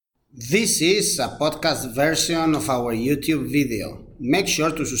This is a podcast version of our YouTube video. Make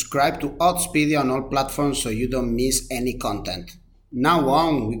sure to subscribe to Oddspedia on all platforms so you don't miss any content. Now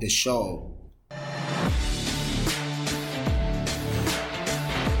on with the show.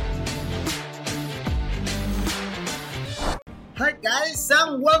 Hi guys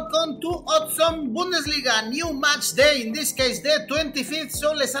and welcome to Awesome Bundesliga, new match day, in this case the 25th,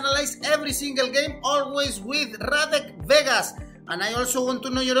 so let's analyze every single game, always with Radek Vegas. And I also want to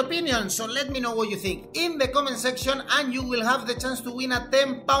know your opinion, so let me know what you think in the comment section and you will have the chance to win a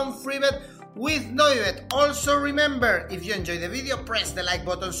 £10 free bet with Novibet. Also remember, if you enjoy the video, press the like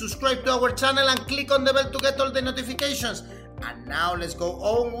button, subscribe to our channel and click on the bell to get all the notifications. And now let's go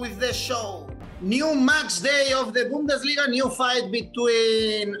on with the show. New match day of the Bundesliga, new fight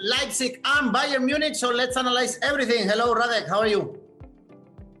between Leipzig and Bayern Munich, so let's analyze everything. Hello Radek, how are you?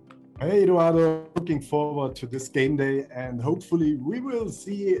 Hey Eduardo, looking forward to this game day and hopefully we will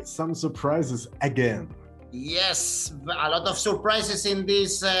see some surprises again. Yes, a lot of surprises in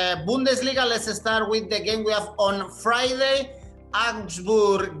this Bundesliga. Let's start with the game we have on Friday,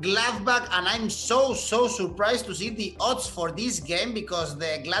 Augsburg, Gladbach, and I'm so surprised to see the odds for this game because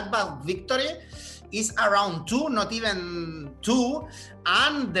the Gladbach victory is around 2, not even 2,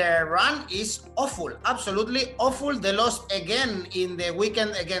 and the run is awful, absolutely awful. They lost again in the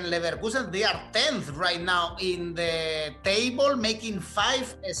weekend against Leverkusen. They are 10th right now in the table, making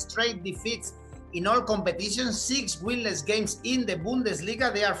 5 straight defeats in all competitions, 6 winless games in the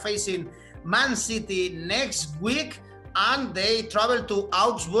Bundesliga. They are facing Man City next week and they travel to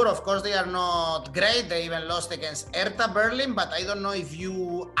Augsburg. Of course, they are not great. They even lost against Hertha Berlin, but I don't know if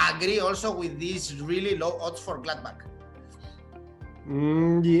you agree also with these really low odds for Gladbach.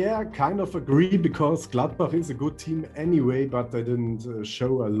 Yeah, kind of agree because Gladbach is a good team anyway, but they didn't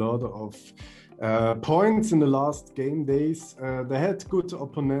show a lot of points in the last game days. They had good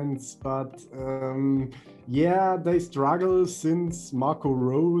opponents, but yeah, they struggle since Marco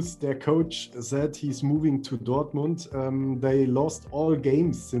Rose, their coach, said he's moving to Dortmund. They lost all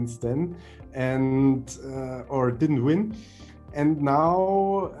games since then and or didn't win. And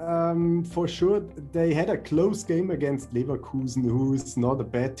now, for sure, they had a close game against Leverkusen, who is not a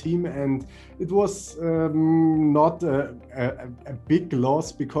bad team. And it was not a big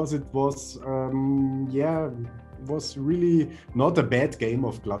loss because it was, was really not a bad game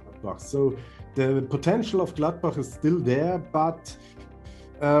of Gladbach. So the potential of Gladbach is still there, but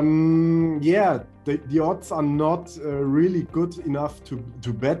the odds are not really good enough to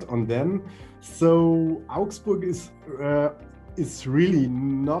bet on them. So Augsburg is really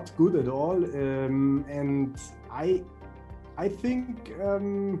not good at all, and I think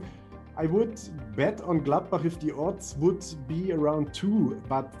I would bet on Gladbach if the odds would be around 2,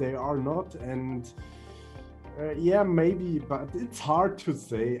 but they are not, and yeah, maybe, but it's hard to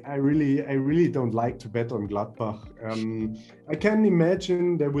say. I really don't like to bet on Gladbach. I can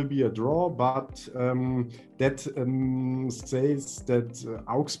imagine there will be a draw, but that says that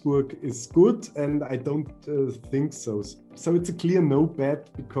Augsburg is good, and I don't think so. So it's a clear no bet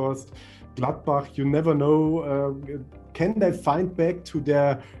because Gladbach, you never know, can they find back to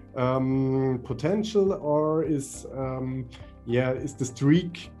their potential, or is the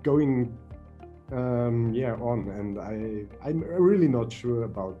streak going on, and I'm really not sure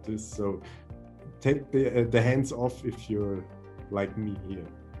about this, so take the hands off if you're like me here.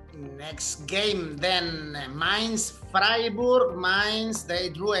 Next game then, Mainz, Freiburg. Mainz, they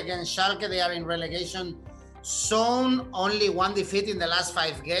drew against Schalke. They are in relegation zone, only 1 defeat in the last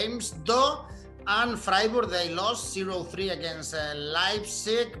 5 games though, and Freiburg, they lost 0-3 against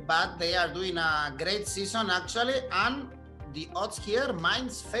Leipzig, but they are doing a great season actually, and the odds here,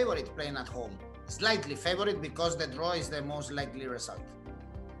 Mainz favorite playing at home. Slightly favorite because the draw is the most likely result.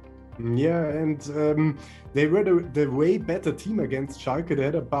 Yeah, and they were the way better team against Schalke. They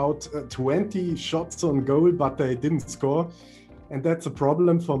had about 20 shots on goal, but they didn't score. And that's a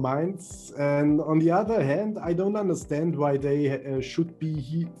problem for Mainz. And on the other hand, I don't understand why they should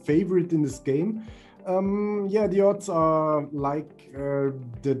be favorite in this game. The odds are like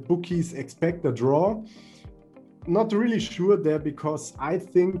the bookies expect a draw. Not really sure there because I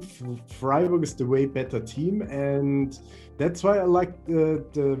think Freiburg is the way better team, and that's why I like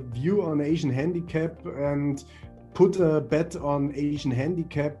the view on Asian handicap and put a bet on Asian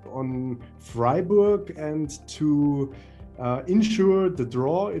handicap on Freiburg, and to ensure the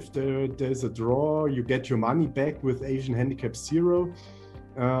draw. If there's a draw, you get your money back with Asian handicap 0.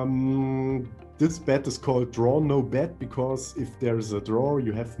 this bet is called draw no bet, because if there is a draw,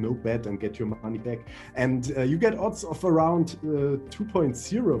 you have no bet and get your money back. And you get odds of around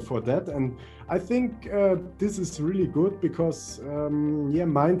 2.0 for that. And I think this is really good because,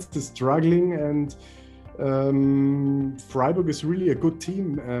 Mainz is struggling, and Freiburg is really a good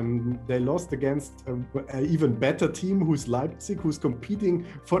team. They lost against an even better team, who's Leipzig, who's competing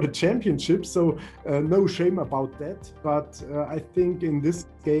for the championship. So no shame about that. But I think in this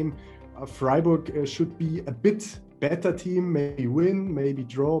game, Freiburg should be a bit better team, maybe win, maybe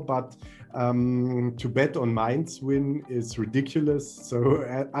draw. But to bet on Mainz win is ridiculous. So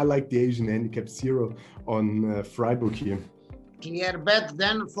I like the Asian handicap 0 on Freiburg here. Clear bet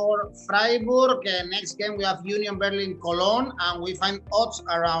then for Freiburg. Next game we have Union Berlin Cologne, and we find odds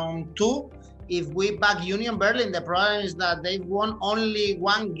around 2. If we back Union Berlin, the problem is that they've won only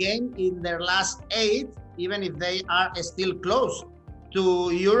 1 game in their last 8, even if they are still close to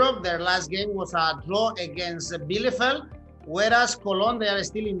Europe. Their last game was a draw against Bielefeld, whereas Cologne, they are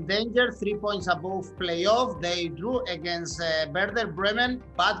still in danger, 3 points above playoff. They drew against Werder Bremen,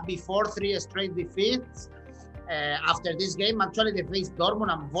 but before 3 straight defeats. After this game, actually, they face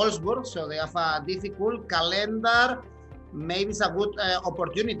Dortmund and Wolfsburg, so they have a difficult calendar. Maybe it's a good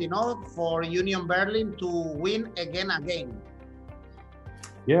opportunity, for Union Berlin to win again.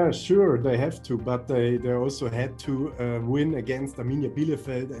 Yeah, sure, they have to, but they also had to win against Arminia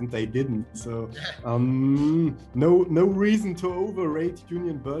Bielefeld, and they didn't. So no reason to overrate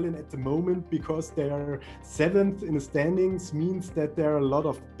Union Berlin at the moment, because they are 7th in the standings, means that there are a lot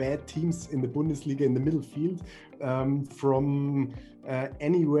of bad teams in the Bundesliga in the middle field. From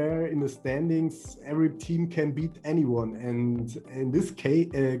anywhere in the standings, every team can beat anyone, and in this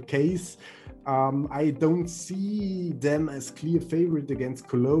case, I don't see them as clear favorite against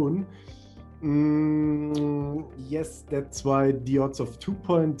Cologne. Yes, that's why the odds of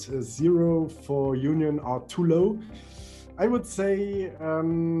 2.0 for Union are too low. I would say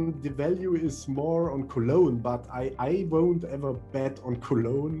the value is more on Cologne, but I won't ever bet on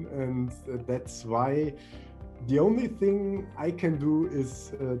Cologne, and that's why the only thing I can do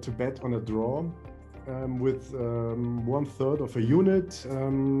is to bet on a draw. With 1/3 of a unit.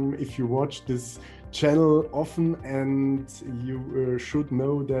 If you watch this channel often, and you should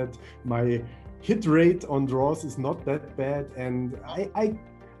know that my hit rate on draws is not that bad, and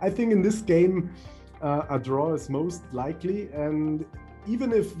I think in this game a draw is most likely. And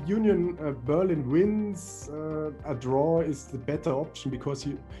even if Union Berlin wins, a draw is the better option, because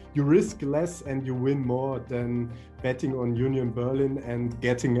you risk less and you win more than betting on Union Berlin and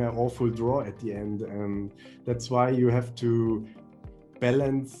getting an awful draw at the end. And that's why you have to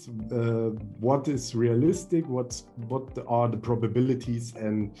balance what is realistic, what are the probabilities,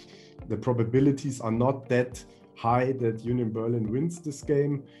 and the probabilities are not that high that Union Berlin wins this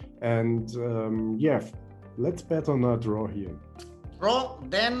game. And let's bet on a draw here. Draw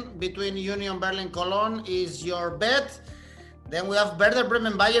then between Union Berlin Cologne is your bet. Then we have Werder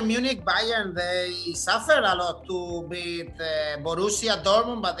Bremen Bayern Munich. Bayern, they suffer a lot to beat Borussia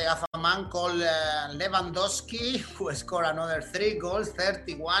Dortmund, but they have a man called Lewandowski, who scored another 3 goals,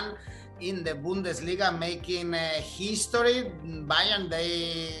 31 in the Bundesliga, making history. Bayern, they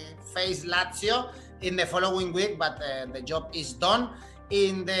face Lazio in the following week, but the job is done.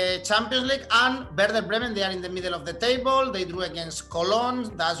 In the Champions League, and Werder Bremen, they are in the middle of the table. They drew against Cologne.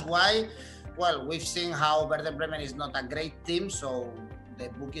 That's why, we've seen how Werder Bremen is not a great team, so the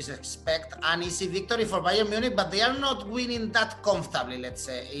bookies expect an easy victory for Bayern Munich, but they are not winning that comfortably, let's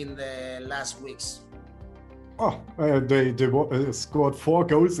say, in the last weeks. They scored 4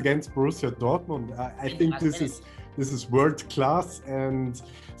 goals against Borussia Dortmund. I think this is world class, and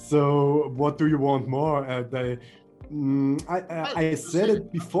so what do you want more? I said it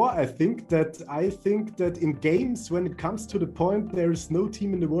before. I think that in games, when it comes to the point, there is no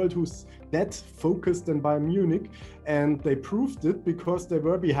team in the world who's that focused than Bayern Munich, and they proved it because they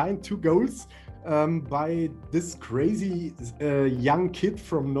were behind 2 goals by this crazy young kid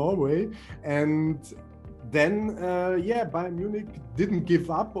from Norway, and then Bayern Munich didn't give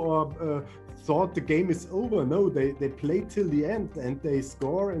up or thought the game is over. No, they played till the end, and they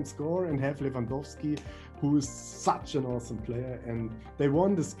score and have Lewandowski, who is such an awesome player, and they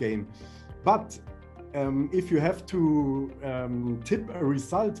won this game. But if you have to tip a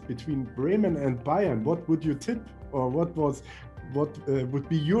result between Bremen and Bayern, what would you tip, or what would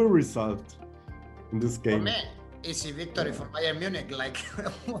be your result in this game? For me, easy victory for Bayern Munich, like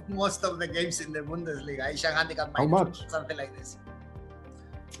most of the games in the Bundesliga. Asian handicap How much? Something like this.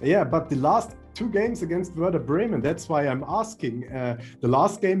 Yeah, but the last 2 games against Werder Bremen, that's why I'm asking. The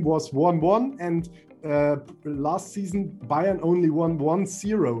last game was 1-1, and last season Bayern only won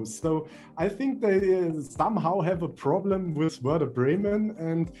 1-0. So I think they somehow have a problem with Werder Bremen.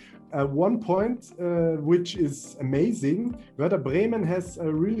 And 1 point, which is amazing, Werder Bremen has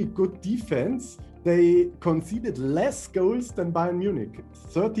a really good defense. They conceded less goals than Bayern Munich,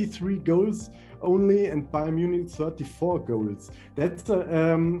 33 goals only, and Bayern Munich 34 goals. That's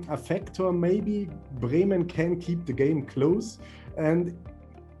a factor. Maybe Bremen can keep the game close, and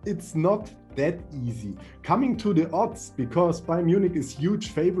it's not that easy. Coming to the odds, because Bayern Munich is huge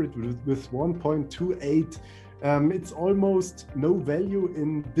favorite with 1.28, it's almost no value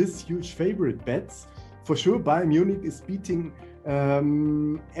in this huge favorite bets. For sure, Bayern Munich is beating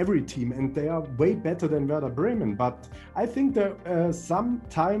every team, and they are way better than Werder Bremen, but I think they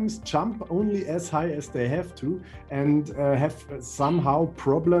sometimes jump only as high as they have to, and have somehow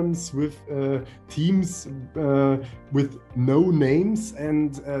problems with teams with no names,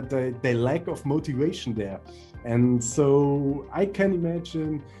 and the lack of motivation there. And so I can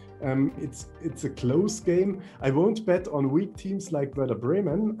imagine it's a close game. I won't bet on weak teams like Werder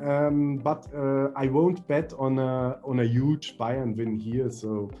Bremen, but I won't bet on a huge Bayern win here.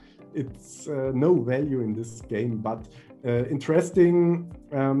 So it's no value in this game, but interesting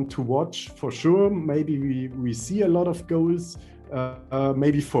to watch for sure. Maybe we see a lot of goals,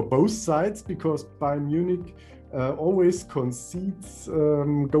 maybe for both sides, because Bayern Munich always concedes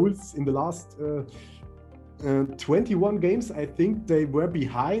goals in the last 21 games. I think they were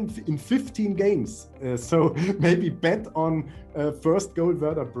behind in 15 games. So maybe bet on first goal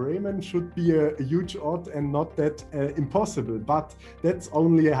Werder Bremen should be a huge odd and not that impossible. But that's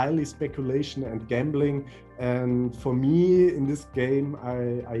only a highly speculation and gambling. And for me in this game,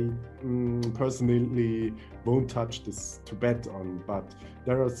 I personally won't touch this to bet on. But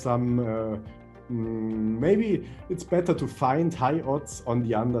there are some maybe it's better to find high odds on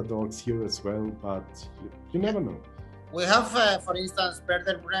the underdogs here as well, but you never know. We have, for instance,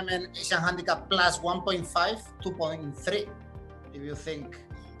 Werder Bremen Asian handicap plus 1.5, 2.3, if you think.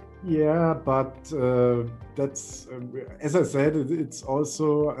 Yeah, but that's, as I said, it's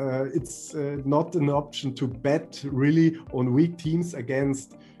also, it's not an option to bet really on weak teams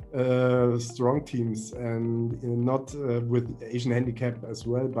against strong teams, and not with Asian handicap as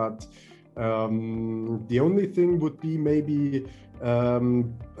well, but the only thing would be maybe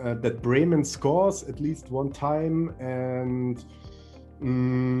that Bremen scores at least one time, and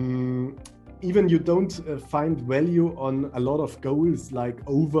even you don't find value on a lot of goals like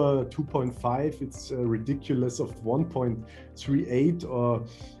over 2.5. It's ridiculous of 1.38, or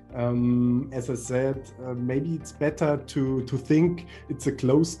as I said, maybe it's better to think it's a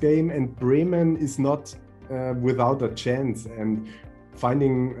close game, and Bremen is not without a chance. And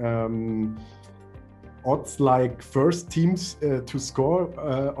finding odds like first teams to score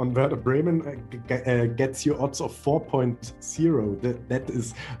on Werder Bremen gets you odds of 4.0. That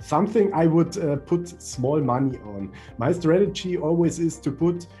is something I would put small money on. My strategy always is to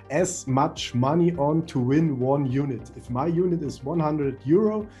put as much money on to win one unit. If my unit is 100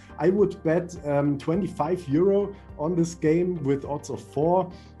 euro, I would bet 25 euro on this game with odds of 4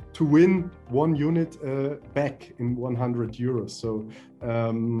 to win one unit back in 100 euros. So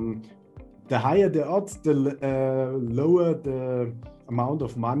the higher the odds, the lower the amount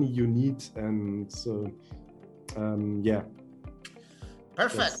of money you need. And so, yeah.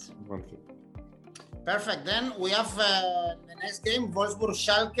 Perfect. Perfect. Then we have the next game, Wolfsburg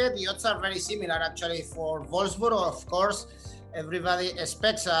Schalke. The odds are very similar actually for Wolfsburg. Of course, everybody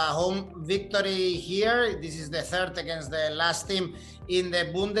expects a home victory here. This is the third against the last team in the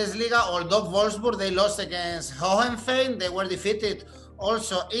Bundesliga. Although Wolfsburg, they lost against Hoffenheim. They were defeated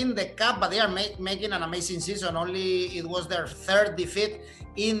also in the cup, but they are making an amazing season. Only it was their third defeat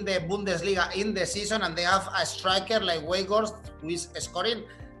in the Bundesliga in the season, and they have a striker like Weghorst who is scoring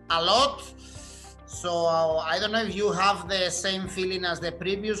a lot. So I don't know if you have the same feeling as the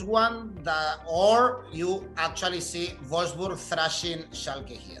previous one, or you actually see Wolfsburg thrashing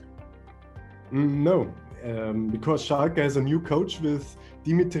Schalke here. No, because Schalke has a new coach with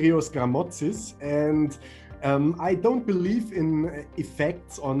Dimitrios Gramotzis, and I don't believe in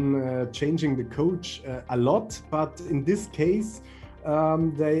effects on changing the coach a lot, but in this case,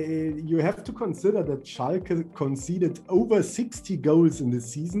 you have to consider that Schalke conceded over 60 goals in this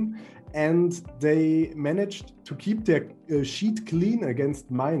season, and they managed to keep their sheet clean against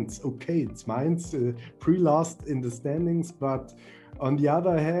Mainz. Okay, it's Mainz, pre-last in the standings, but on the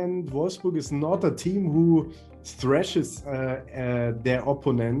other hand, Wolfsburg is not a team who thrashes their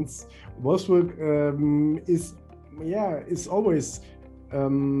opponents. Wolfsburg is always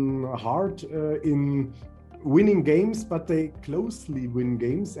hard in winning games, but they closely win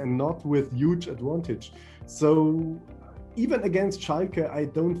games and not with huge advantage. So even against Schalke, I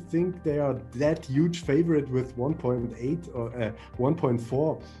don't think they are that huge favorite with 1.8 or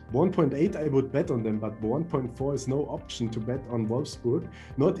 1.4. 1.8 I would bet on them, but 1.4 is no option to bet on Wolfsburg,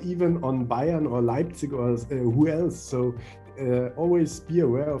 not even on Bayern or Leipzig or who else. So always be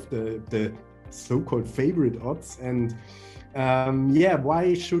aware of the so-called favorite odds. And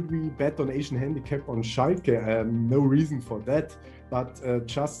why should we bet on Asian handicap on Schalke? No reason for that, but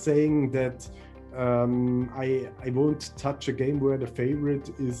just saying that I won't touch a game where the favorite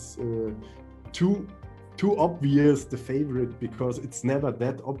is too obvious, the favorite, because it's never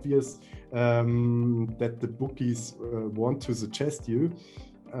that obvious that the bookies want to suggest you.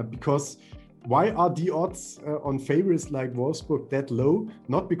 Because why are the odds on favorites like Wolfsburg that low?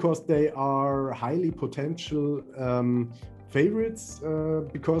 Not because they are highly potential favorites,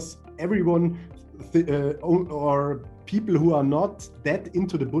 because everyone or people who are not that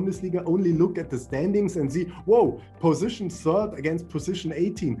into the Bundesliga only look at the standings and see, whoa, position 3rd against position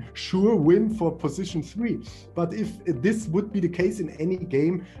 18, sure win for position 3. But if this would be the case in any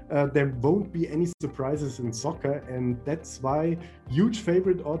game, there won't be any surprises in soccer, and that's why huge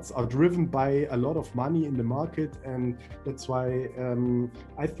favorite odds are driven by a lot of money in the market, and that's why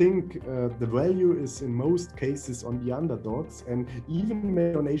I think the value is in most cases on the underdogs, and even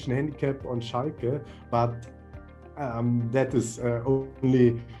maybe on Asian handicap on Schalke, but that is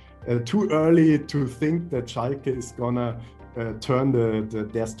only too early to think that Schalke is gonna turn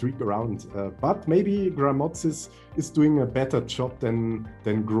their streak around. But maybe Gramotzis is doing a better job than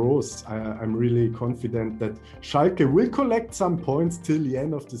Gross. I'm really confident that Schalke will collect some points till the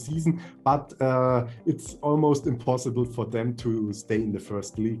end of the season, but it's almost impossible for them to stay in the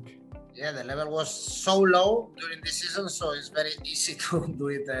first league. Yeah, the level was so low during this season, so it's very easy to do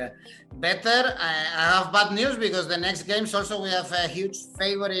it better. I have bad news because the next games also we have huge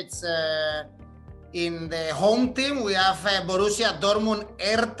favorites in the home team. We have Borussia Dortmund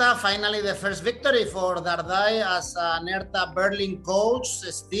Hertha, finally the first victory for Dardai as an Hertha Berlin coach,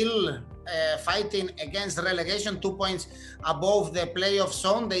 still fighting against relegation, 2 points above the playoff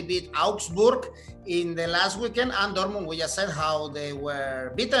zone. They beat Augsburg in the last weekend, and Dortmund, we just said how they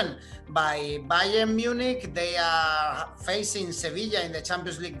were beaten by Bayern Munich. They are facing Sevilla in the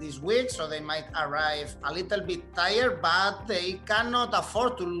Champions League this week, so they might arrive a little bit tired, but they cannot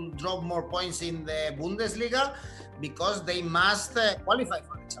afford to drop more points in the Bundesliga because they must qualify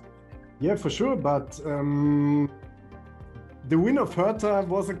for the Champions League. Yeah, for sure, but the win of Hertha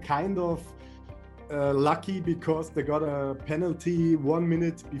was a kind of lucky because they got a penalty 1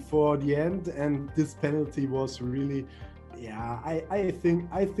 minute before the end, and this penalty was really, I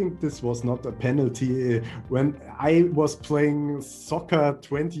think this was not a penalty. When I was playing soccer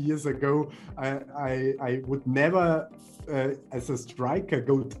 20 years ago, I would never as a striker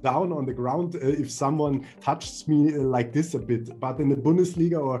go down on the ground if someone touches me like this a bit, but in the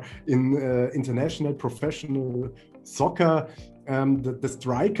Bundesliga or in international professional soccer, the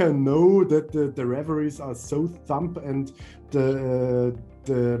striker know that the referees are so thumb, and the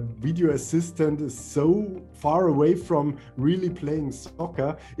video assistant is so far away from really playing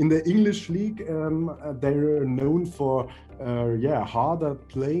soccer. In the English league, they're known for harder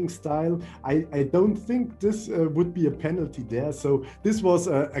playing style. I don't think this would be a penalty there. So this was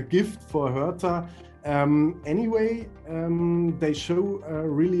a gift for Hertha. Anyway, they show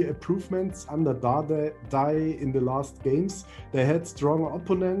really improvements under Dardai in the last games. They had strong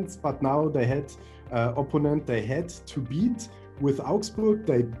opponents, but now they had opponent they had to beat with Augsburg.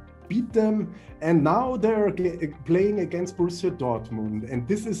 They beat them, and now they're playing against Borussia Dortmund. And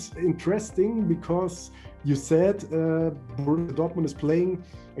this is interesting because you said Borussia Dortmund is playing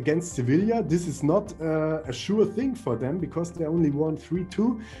against Sevilla. This is not a sure thing for them because they only won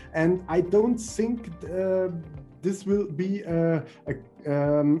 3-2, and I don't think this will be a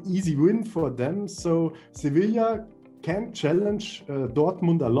easy win for them. So Sevilla can challenge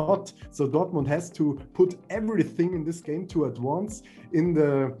Dortmund a lot. So Dortmund has to put everything in this game to advance in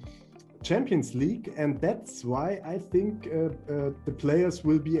the Champions League, and that's why I think the players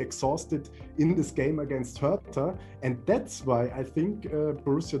will be exhausted in this game against Hertha, and that's why I think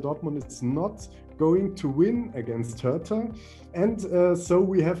Borussia Dortmund is not going to win against Hertha, and so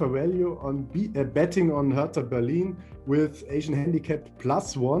we have a value on betting on Hertha Berlin with Asian handicap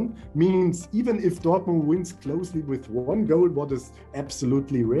 +1, means even if Dortmund wins closely with 1 goal, what is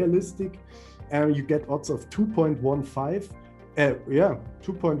absolutely realistic, you get odds of 2.15.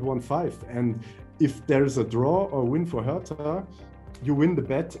 2.15, and if there's a draw or win for Hertha, you win the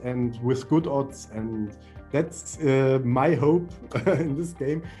bet and with good odds. And that's my hope in this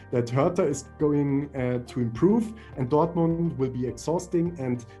game, that Hertha is going to improve and Dortmund will be exhausting.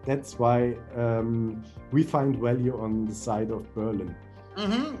 And that's why we find value on the side of Berlin.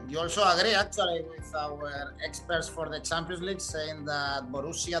 You also agree actually with our experts for the Champions League saying that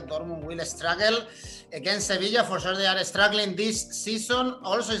Borussia Dortmund will struggle against Sevilla. For sure they are struggling this season.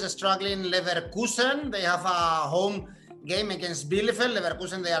 Also is struggling Leverkusen. They have a home game against Bielefeld.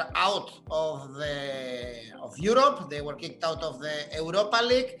 Leverkusen, they are out of Europe. They were kicked out of the Europa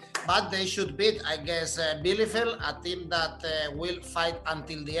League, but they should beat, I guess, Bielefeld, a team that will fight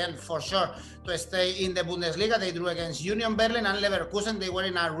until the end for sure to stay in the Bundesliga. They drew against Union Berlin and Leverkusen. They were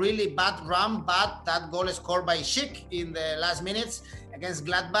in a really bad run, but that goal scored by Schick in the last minutes against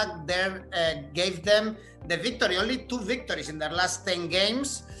Gladbach there gave them the victory. Only 2 victories in their last 10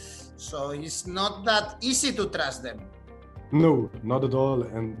 games. So it's not that easy to trust them. No, not at all.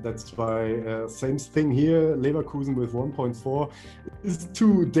 And that's why same thing here. Leverkusen with 1.4 is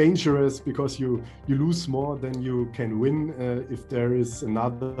too dangerous because you lose more than you can win if there is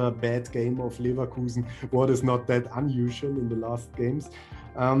another bad game of Leverkusen, what is not that unusual in the last games.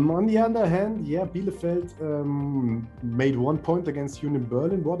 On the other hand, yeah, Bielefeld made 1 point against Union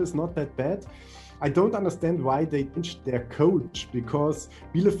Berlin, what is not that bad. I don't understand why they changed their coach, because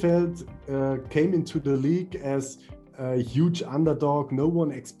Bielefeld came into the league as a huge underdog. No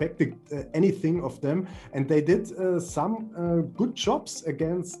one expected anything of them, and they did some good jobs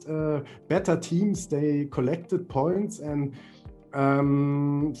against better teams. They collected points, and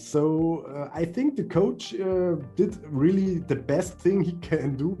so I think the coach did really the best thing he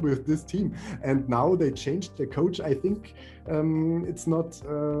can do with this team. And now they changed the coach. I think it's not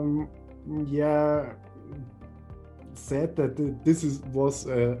said that this was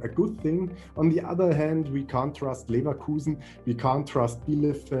a good thing. On the other hand, we can't trust Leverkusen, we can't trust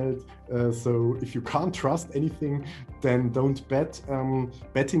Bielefeld. So if you can't trust anything, then don't bet.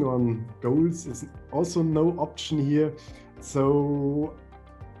 Betting on goals is also no option here. So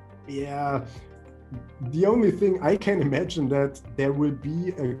yeah, the only thing I can imagine that there will be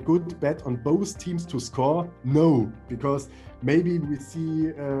a good bet on both teams to score. No, because maybe we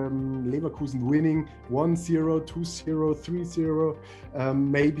see Leverkusen winning 1-0, 2-0, 3-0.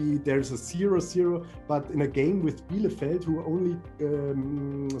 Maybe there's a 0-0. But in a game with Bielefeld, who only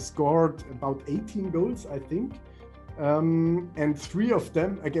scored about 18 goals, I think, and 3 of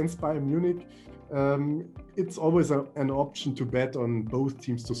them against Bayern Munich, it's always an option to bet on both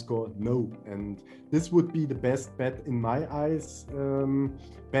teams to score. No, and this would be the best bet in my eyes,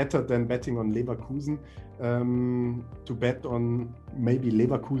 better than betting on Leverkusen, to bet on maybe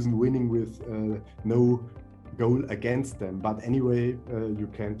Leverkusen winning with no goal against them. But anyway, you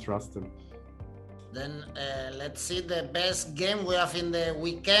can't trust them. Then let's see the best game we have in the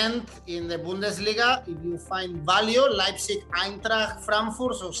weekend in the Bundesliga. If you find value, Leipzig, Eintracht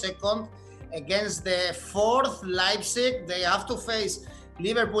Frankfurt, so second against the 4th Leipzig. They have to face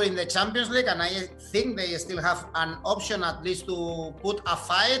Liverpool in the Champions League, and I think they still have an option at least to put a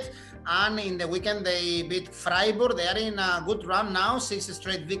fight. And in the weekend they beat Freiburg. They are in a good run now, 6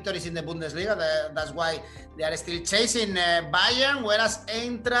 straight victories in the Bundesliga. That's why they are still chasing Bayern, whereas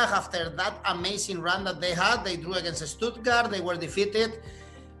Eintracht, after that amazing run that they had, they drew against Stuttgart. They were defeated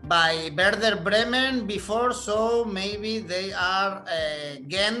by Werder Bremen before, so maybe they are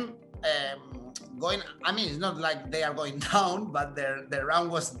again going. I mean, it's not like they are going down, but their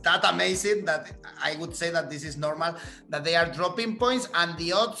run was that amazing that I would say that this is normal that they are dropping points, and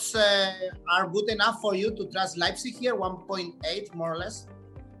the odds are good enough for you to trust Leipzig here, 1.8 more or less.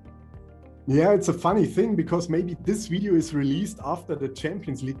 Yeah, it's a funny thing because maybe this video is released after the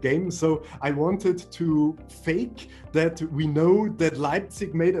Champions League game. So I wanted to fake that we know that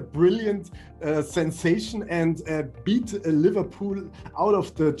Leipzig made a brilliant sensation and beat Liverpool out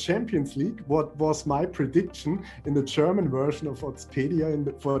of the Champions League. What was my prediction in the German version of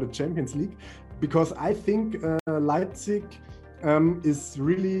Oddspedia for the Champions League? Because I think Leipzig is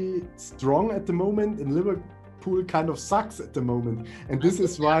really strong at the moment, and Liverpool kind of sucks at the moment, and this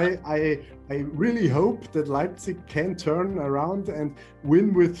is why I really hope that Leipzig can turn around and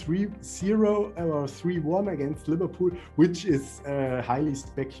win with 3-0 or 3-1 against Liverpool, which is highly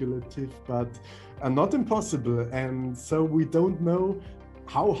speculative but not impossible. And so we don't know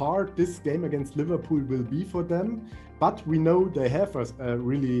how hard this game against Liverpool will be for them, but we know they have a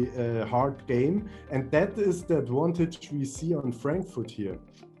really hard game, and that is the advantage we see on Frankfurt here.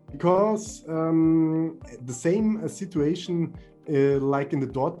 Because the same situation like in the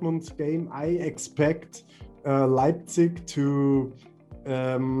Dortmund game, I expect Leipzig to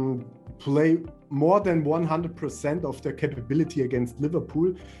play more than 100% of their capability against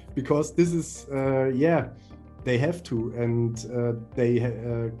Liverpool, because this is, they have to, and they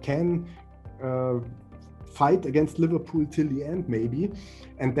can fight against Liverpool till the end maybe.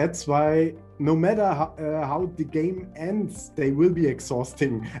 And that's why no matter how the game ends, they will be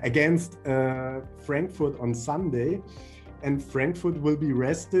exhausting against Frankfurt on Sunday. And Frankfurt will be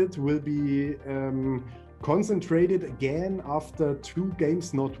rested, will be concentrated again after 2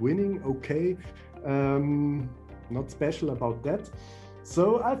 games not winning. Okay, not special about that.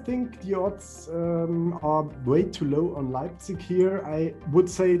 So I think the odds are way too low on Leipzig here. I would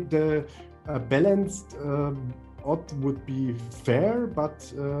say the balanced odd would be fair, but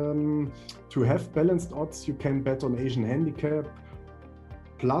to have balanced odds, you can bet on Asian handicap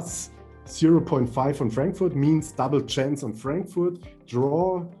plus 0.5 on Frankfurt, means double chance on Frankfurt.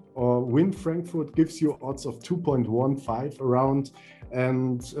 Draw or win Frankfurt gives you odds of 2.15 around,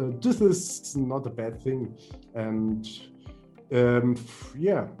 and this is not a bad thing. And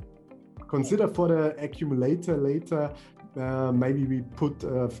consider for the accumulator later. Maybe we put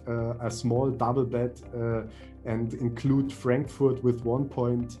a small double bet and include Frankfurt with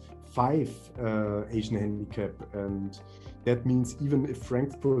 1.5 Asian handicap, and that means even if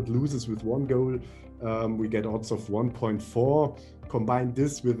Frankfurt loses with 1 goal, we get odds of 1.4. Combine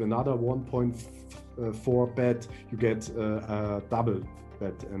this with another 1.4 bet, you get a double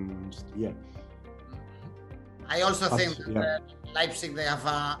bet, and yeah. I also think that Leipzig, they have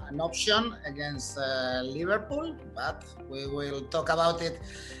an option against Liverpool, but we will talk about it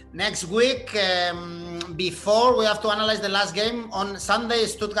next week. Before, we have to analyze the last game. On Sunday,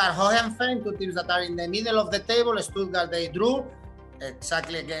 Stuttgart-Hoffenheim, 2 teams that are in the middle of the table. Stuttgart, they drew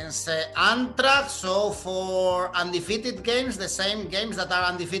exactly against Eintracht. So for undefeated games, the same games that are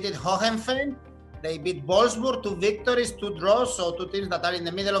undefeated Hoffenheim, they beat Wolfsburg, 2 victories, 2 draws. So 2 teams that are in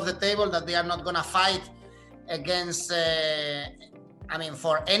the middle of the table, that they are not going to fight against,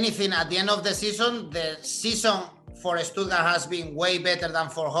 for anything at the end of the season. The season for Stuttgart has been way better than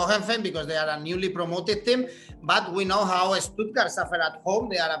for Hoffenheim because they are a newly promoted team. But we know how Stuttgart suffer at home.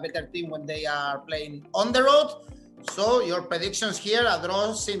 They are a better team when they are playing on the road. So your predictions here, a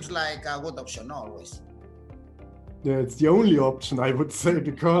draw seems like a good option always. Yeah, it's the only option, I would say,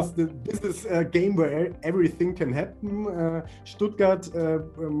 because this is a game where everything can happen. Stuttgart,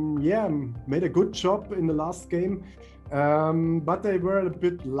 made a good job in the last game, but they were a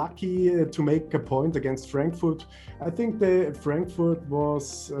bit lucky to make a point against Frankfurt. I think Frankfurt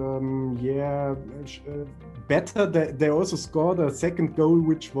was, better. They also scored a second goal,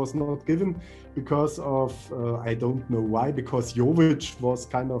 which was not given because of, I don't know why, because Jovic was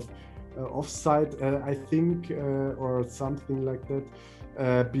kind of offside, I think, or something like that,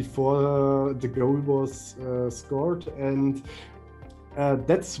 before the goal was scored, and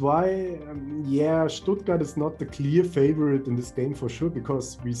that's why Stuttgart is not the clear favorite in this game for sure,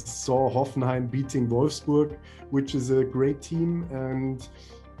 because we saw Hoffenheim beating Wolfsburg, which is a great team, and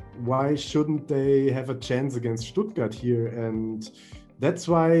why shouldn't they have a chance against Stuttgart here? And that's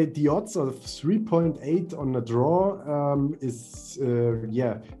why the odds of 3.8 on a draw is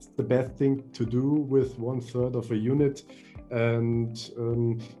it's the best thing to do with 1/3 of a unit. And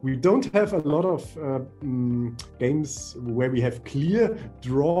we don't have a lot of games where we have clear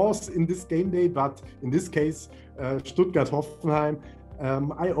draws in this game day, but in this case, Stuttgart-Hoffenheim,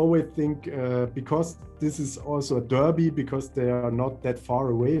 I always think, because this is also a derby, because they are not that far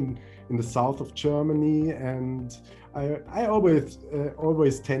away in the south of Germany, and I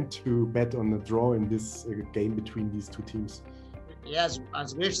always tend to bet on a draw in this game between these 2 teams. Yes,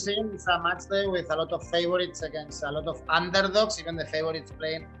 as we've seen, it's a match day with a lot of favorites against a lot of underdogs, even the favorites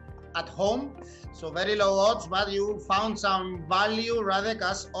playing at home. So very low odds, but you found some value, Radek,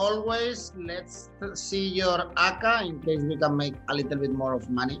 as always. Let's see your ACCA in case we can make a little bit more of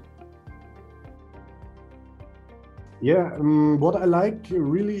money. Yeah, what I like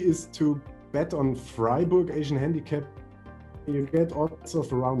really is to bet on Freiburg Asian handicap. You get odds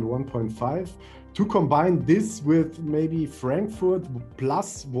of around 1.5. To combine this with maybe Frankfurt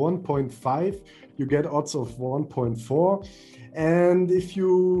plus 1.5, you get odds of 1.4. And if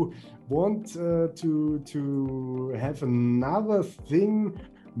you want to have another thing,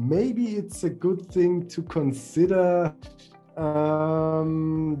 maybe it's a good thing to consider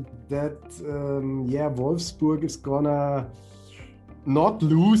that Wolfsburg is gonna not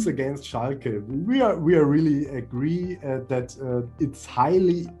lose against Schalke. We are really agree that it's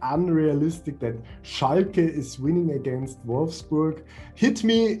highly unrealistic that Schalke is winning against Wolfsburg. Hit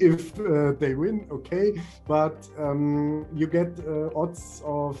me if they win, okay, but you get odds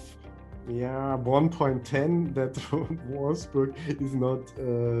of Yeah, 1.10 that Wolfsburg is not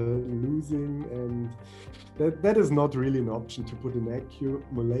losing, and that is not really an option to put an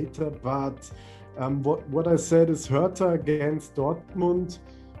accumulator. But what I said is Hertha against Dortmund.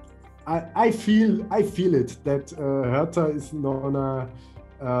 I feel it that Hertha is not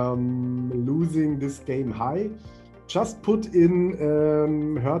losing this game high. Just put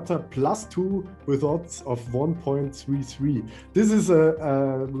in Hertha +2 with odds of 1.33. This is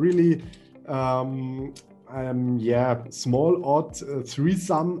a really small odd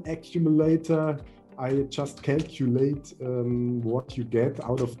three-sum accumulator. I just calculate what you get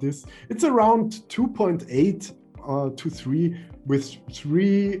out of this. It's around 2.8 to 3 with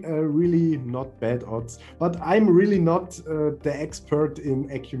 3 really not bad odds. But I'm really not the expert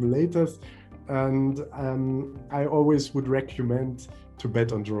in accumulators. And I always would recommend to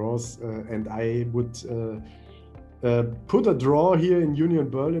bet on draws, and I would put a draw here in Union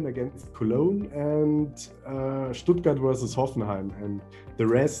Berlin against Cologne and Stuttgart versus Hoffenheim, and the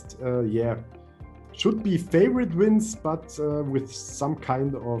rest, should be favorite wins, but with some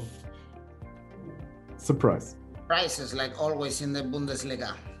kind of surprise. Prices like always in the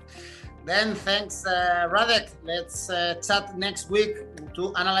Bundesliga. Then thanks, Radek. Let's chat next week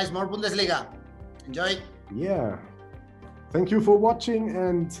to analyze more Bundesliga. Enjoy. Yeah. Thank you for watching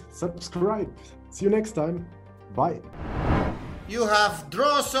and subscribe. See you next time. Bye. You have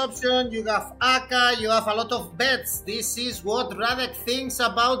draws option, you have ACCA, you have a lot of bets. This is what Radek thinks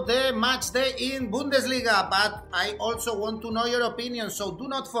about the match day in Bundesliga. But I also want to know your opinion, so do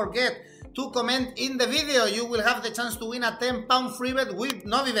not forget to comment in the video. You will have the chance to win a £10 free bet with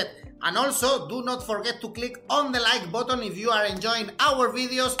Novibet. And also do not forget to click on the like button if you are enjoying our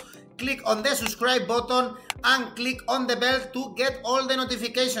videos. Click on the subscribe button and click on the bell to get all the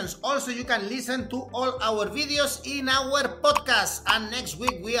notifications. Also, you can listen to all our videos in our podcast. And next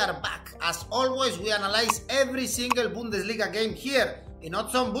week we are back. As always, we analyze every single Bundesliga game here in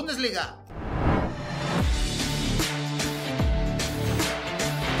Odds on Bundesliga.